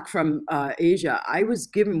came back from Asia, I was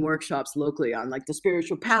giving workshops locally on like the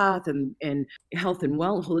spiritual path and health and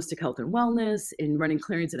holistic health and wellness, and running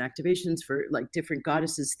clearings and activations for like different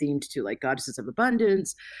goddesses themed to like goddesses of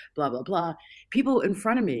abundance, blah, blah, blah. People in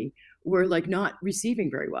front of me were like not receiving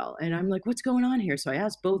very well. And I'm like, what's going on here? So I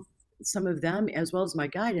asked both some of them as well as my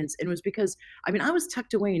guidance. And it was because, I mean, I was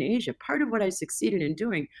tucked away in Asia. Part of what I succeeded in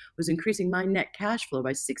doing was increasing my net cash flow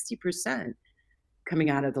by 60%.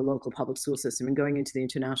 Coming out of the local public school system and going into the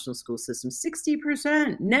international school system,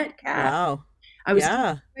 60% net cash. Wow. I was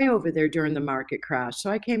Yeah. way over there during the market crash. So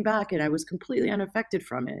I came back and I was completely unaffected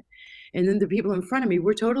from it. And then the people in front of me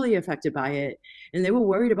were totally affected by it. And they were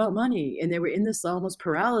worried about money. And they were in this almost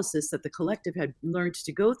paralysis that the collective had learned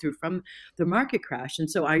to go through from the market crash. And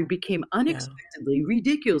so I became unexpectedly,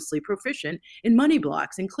 ridiculously proficient in money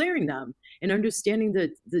blocks and clearing them and understanding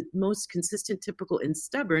the most consistent, typical, and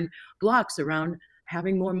stubborn blocks around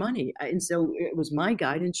having more money. And so it was my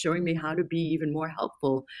guidance showing me how to be even more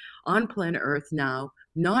helpful on planet Earth now,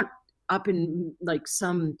 not up in like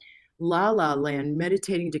some la la land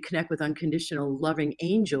meditating to connect with unconditional loving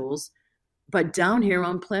angels, but down here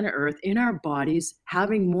on planet Earth in our bodies,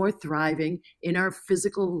 having more thriving in our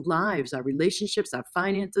physical lives, our relationships, our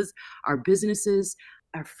finances, our businesses,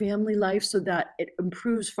 our family life, so that it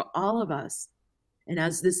improves for all of us. And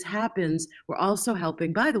as this happens, we're also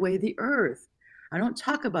helping, by the way, the Earth. I don't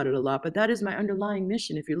talk about it a lot, but that is my underlying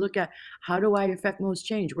mission. If you look at how do I affect most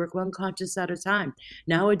change, work one conscious at a time.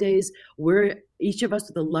 Nowadays, each of us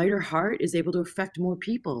with a lighter heart is able to affect more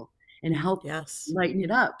people and help lighten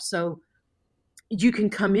it up. So you can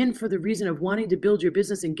come in for the reason of wanting to build your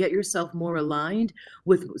business and get yourself more aligned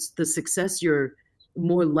with the success you're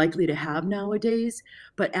more likely to have nowadays.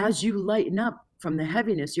 But as you lighten up from the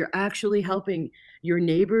heaviness, you're actually helping your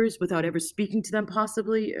neighbors without ever speaking to them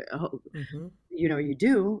possibly. You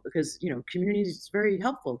do, because, community is very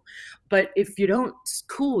helpful. But if you don't,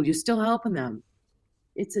 cool, you're still helping them.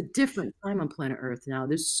 It's a different time on planet Earth now.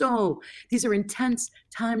 These are intense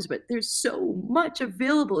times, but there's so much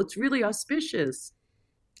available. It's really auspicious.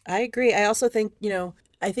 I agree. I also think,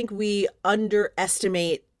 I think we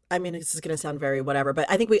underestimate, I mean, this is going to sound very whatever,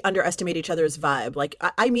 but I think we underestimate each other's vibe. Like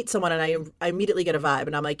I meet someone and I immediately get a vibe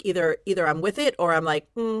and I'm like, either I'm with it or I'm like,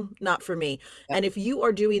 not for me. Yeah. And if you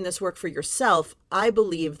are doing this work for yourself, I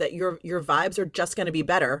believe that your vibes are just going to be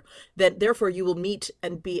better, that therefore you will meet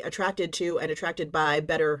and be attracted to and attracted by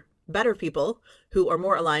better people who are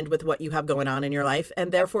more aligned with what you have going on in your life.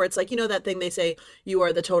 And therefore it's like, that thing they say, you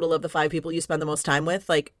are the total of the 5 people you spend the most time with.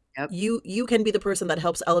 Like, yep. You can be the person that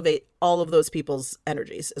helps elevate all of those people's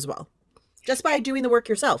energies as well. just by doing the work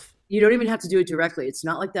yourself. You don't even have to do it directly. It's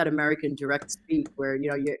not like that American direct speak where,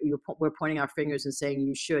 we're pointing our fingers and saying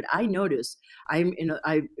you should. I notice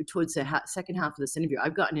towards the second half of this interview,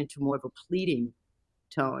 I've gotten into more of a pleading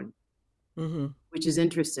tone, which is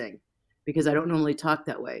interesting because I don't normally talk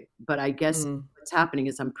that way. But I guess what's happening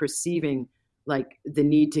is I'm perceiving like the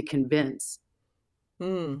need to convince.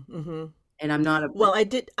 And I'm not well, I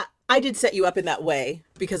did set you up in that way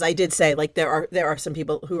because I did say like there are some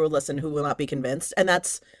people who will listen who will not be convinced, and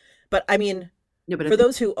that's. But I mean, for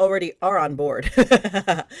those who already are on board,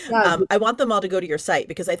 I want them all to go to your site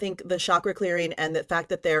because I think the chakra clearing and the fact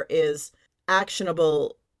that there is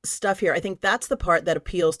actionable stuff here, I think that's the part that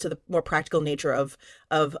appeals to the more practical nature of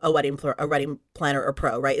a wedding planner or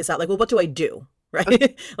pro, right? Is that like, well, what do I do?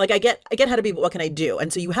 Right? Like I get how to be, but what can I do?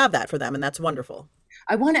 And so you have that for them, and that's wonderful.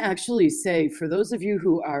 I want to actually say, for those of you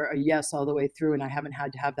who are a yes all the way through, and I haven't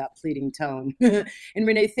had to have that pleading tone, and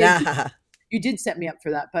Renee, thank you. You did set me up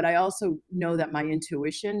for that, but I also know that my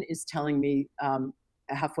intuition is telling me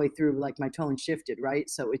halfway through, like my tone shifted, right?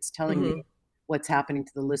 So it's telling me what's happening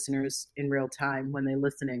to the listeners in real time when they're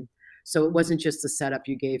listening. So it wasn't just the setup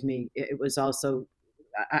you gave me. It was also,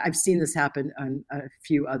 I've seen this happen on a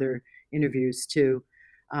few other interviews too,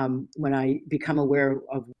 when I become aware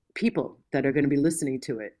of people that are going to be listening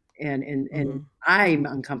to it. And I'm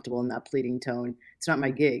uncomfortable in that pleading tone. It's not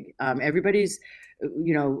my gig. Everybody's,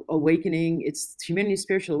 awakening. It's Humanity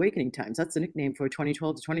Spiritual Awakening Times. That's the nickname for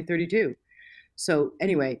 2012 to 2032. So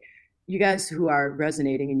anyway, you guys who are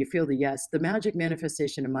resonating and you feel the yes, the Magic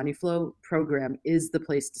Manifestation and Money Flow program is the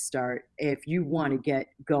place to start if you want to get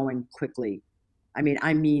going quickly. I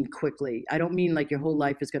mean quickly. I don't mean like your whole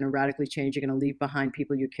life is going to radically change. You're going to leave behind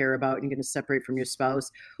people you care about and you're going to separate from your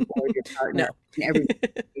spouse or your partner and everything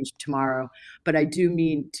change tomorrow. But I do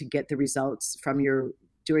mean to get the results from your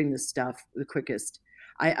doing this stuff the quickest.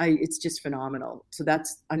 It's just phenomenal. So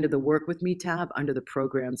that's under the Work With Me tab, under the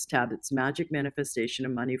Programs tab. It's Magic Manifestation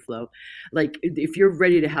and Money Flow. Like if you're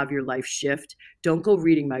ready to have your life shift, don't go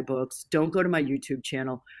reading my books. Don't go to my YouTube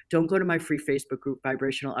channel. Don't go to my free Facebook group,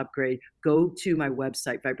 Vibrational Upgrade. Go to my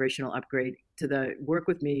website, Vibrational Upgrade, to the Work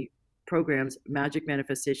With Me programs, Magic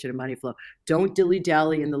Manifestation and Money Flow. Don't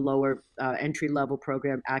dilly-dally in the lower entry-level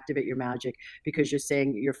program, Activate Your Magic, because you're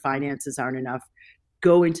saying your finances aren't enough.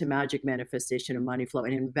 Go into Magic Manifestation and Money Flow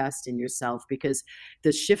and invest in yourself, because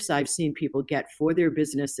the shifts I've seen people get for their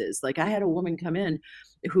businesses. Like I had a woman come in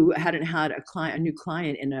who hadn't had a new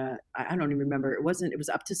client in I don't even remember. It was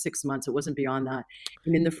up to 6 months. It wasn't beyond that.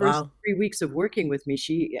 And in the first 3 weeks of working with me,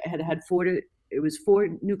 she had 4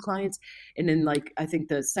 new clients. And then I think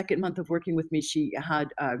the second month of working with me, she had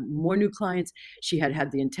more new clients. She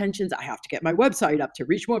had the intentions. I have to get my website up to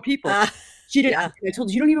reach more people. She didn't. I told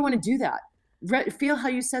her, you don't even want to do that. Feel how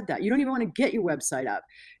you said that. You don't even want to get your website up.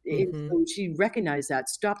 So she recognized that,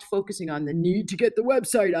 stopped focusing on the need to get the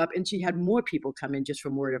website up, and she had more people come in just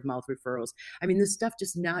from word of mouth referrals. I mean, this stuff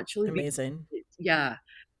just naturally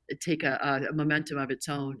take a momentum of its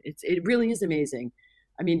own. It really is amazing.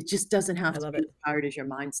 I mean, it just doesn't have to be as hard as your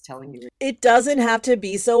mind's telling you. It doesn't have to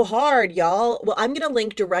be so hard, y'all. Well, I'm going to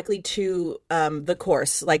link directly to the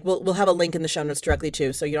course. Like we'll have a link in the show notes directly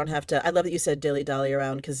too, so you don't have to. I love that you said Dilly Dolly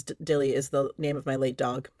around, because Dilly is the name of my late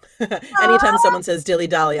dog. Anytime someone says Dilly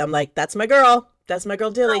Dolly, I'm like, that's my girl. That's my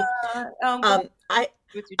girl Dilly. I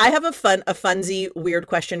have a funsy, weird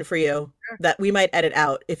question for you that we might edit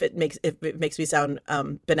out if it makes me sound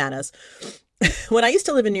bananas. When I used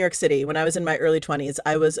to live in New York City, when I was in my early 20s,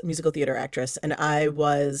 I was a musical theater actress, and I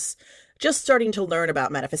was just starting to learn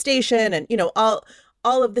about manifestation and,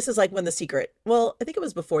 all of this is like when The Secret, well, I think it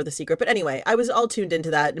was before The Secret, but anyway, I was all tuned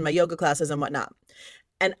into that in my yoga classes and whatnot.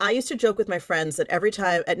 And I used to joke with my friends that every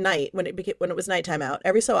time at night, when it was nighttime out,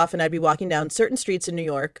 every so often I'd be walking down certain streets in New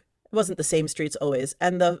York. It wasn't the same streets always.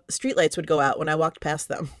 And the streetlights would go out when I walked past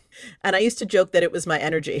them. And I used to joke that it was my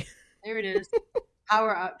energy. There it is.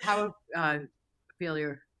 Power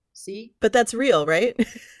failure. See? But that's real, right?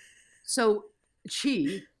 So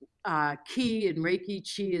Qi, Ki in Reiki,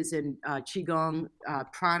 Qi is in Qigong,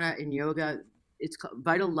 Prana in yoga. It's called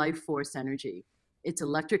vital life force energy. It's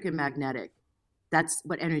electric and magnetic. That's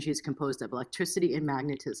what energy is composed of, electricity and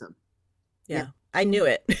magnetism. Yeah. I knew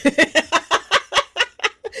it.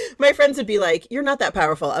 My friends would be like, you're not that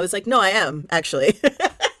powerful. I was like, no, I am, actually.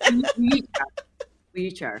 We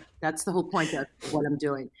each are. That's the whole point of what I'm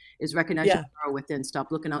doing, is recognize your power within. Stop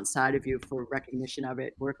looking outside of you for recognition of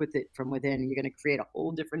it. Work with it from within. And you're going to create a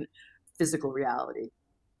whole different physical reality.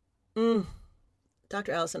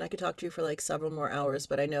 Dr. Allison, I could talk to you for like several more hours,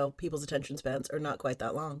 but I know people's attention spans are not quite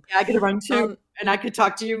that long. Yeah, I could run too. And I could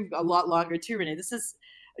talk to you a lot longer too, Renee. This is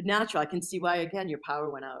natural. I can see why, again, your power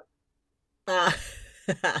went out. Ah,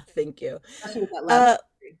 thank you. Especially with that Uh, last.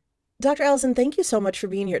 Dr. Allison, thank you so much for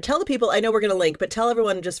being here. Tell the people, I know we're going to link, but tell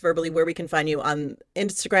everyone just verbally where we can find you on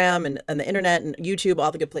Instagram and the internet and YouTube,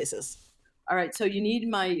 all the good places. All right, so you need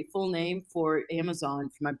my full name for Amazon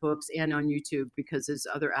for my books and on YouTube because there's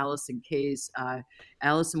other Allison K's.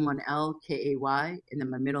 Allison 1L Kay, and then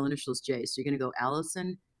my middle initial is J. So you're going to go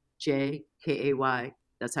Allison J Kay.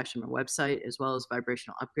 That's actually my website, as well as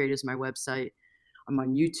Vibrational Upgrade is my website. I'm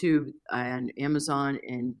on YouTube and Amazon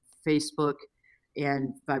and Facebook,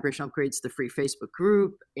 and Vibrational Upgrade's the free Facebook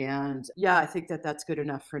group. And yeah, I think that that's good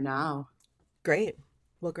enough for now. Great.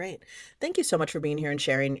 Well, great. Thank you so much for being here and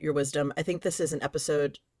sharing your wisdom. I think this is an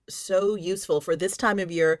episode so useful for this time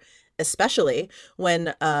of year, especially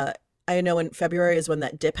when I know in February is when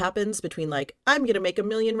that dip happens between like, I'm going to make 1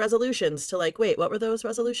 million resolutions to like, wait, what were those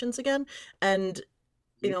resolutions again? And,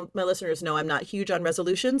 you know, my listeners know I'm not huge on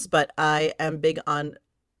resolutions, but I am big on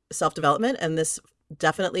self-development. And this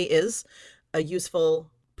definitely is a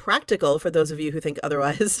useful practical for those of you who think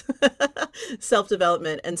otherwise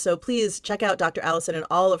self-development. And so please check out Dr. Allison and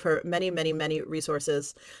all of her many, many, many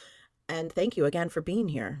resources. And thank you again for being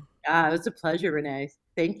here. Ah, it was a pleasure, Renee.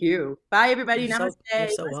 Thank you. Bye, everybody. Namaste. You're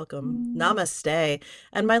so welcome. Namaste.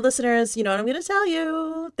 And my listeners, you know what I'm going to tell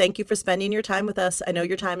you. Thank you for spending your time with us. I know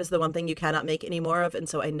your time is the one thing you cannot make any more of. And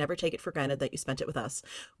so I never take it for granted that you spent it with us.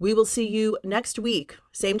 We will see you next week.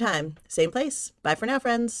 Same time, same place. Bye for now,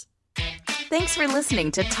 friends. Thanks for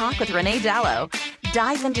listening to Talk with Renee Dallo.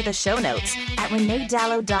 Dive into the show notes at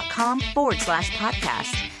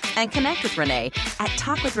reneedallo.com/podcast and connect with Renee at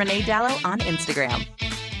Talk with Renee Dallo on Instagram.